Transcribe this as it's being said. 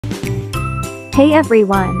Hey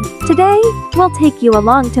everyone! Today, we'll take you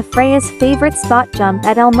along to Freya's favorite spot jump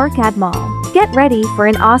at Mirqab Mall. Get ready for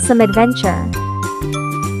an awesome adventure.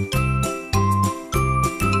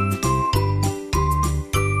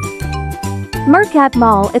 Mirqab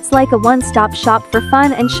Mall, it's like a one-stop shop for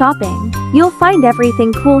fun and shopping. You'll find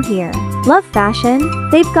everything cool here. Love fashion?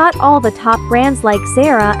 They've got all the top brands like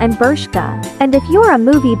Zara and Bershka. And if you're a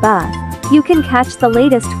movie buff, you can catch the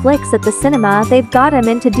latest flicks at the cinema. They've got 'em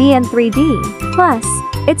into 2D and 3D. Plus,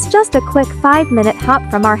 it's just a quick 5-minute hop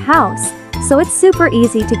from our house, so it's super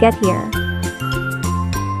easy to get here.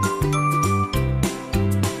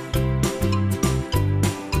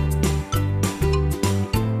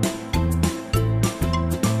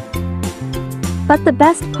 But the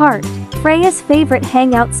best part, Freya's favorite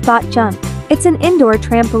hangout spot jump. It's an indoor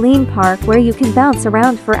trampoline park where you can bounce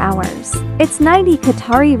around for hours. It's 90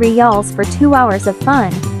 Qatari riyals for 2 hours of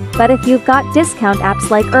fun, but if you've got discount apps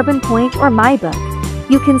like Urban Point or MyBook,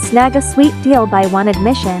 you can snag a sweet deal: buy one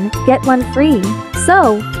admission, get one free.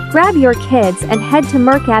 So, grab your kids and head to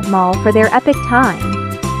Mirqab Mall for their epic time.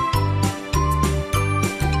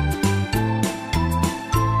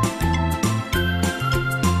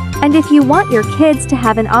 And if you want your kids to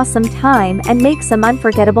have an awesome time and make some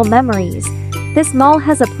unforgettable memories, this mall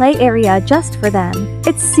has a play area just for them.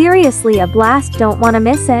 It's seriously a blast, don't want to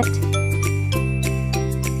miss it.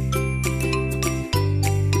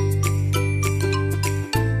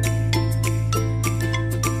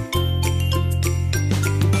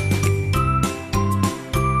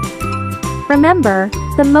 Remember,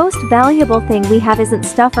 the most valuable thing we have isn't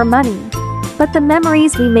stuff or money, but the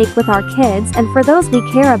memories we make with our kids and for those we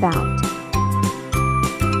care about.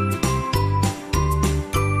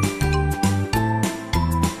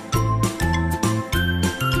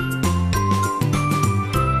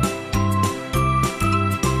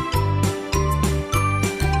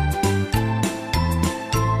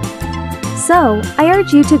 So, I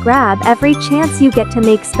urge you to grab every chance you get to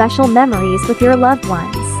make special memories with your loved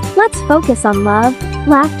ones. Let's focus on love,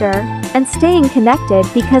 laughter, and staying connected,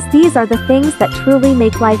 because these are the things that truly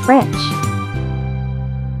make life rich.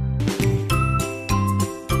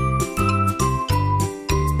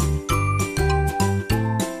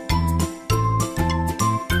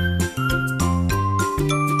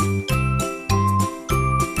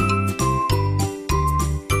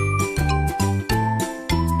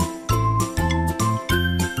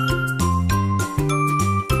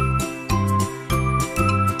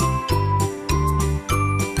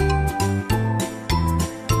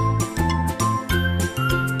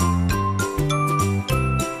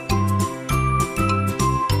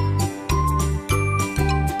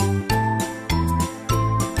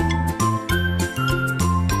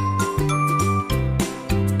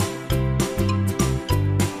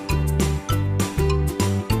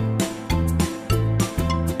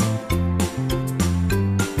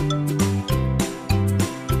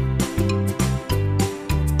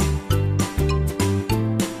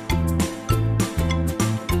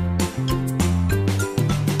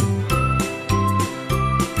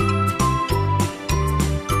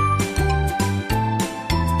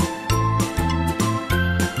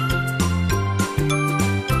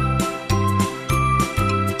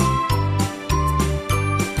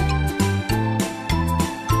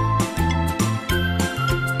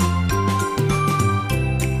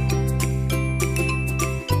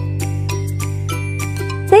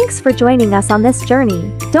 Thanks for joining us on this journey.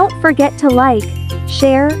 Don't forget to like,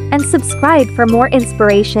 share, and subscribe for more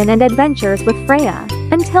inspiration and adventures with Freya.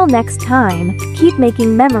 Until next time, keep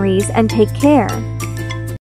making memories and take care.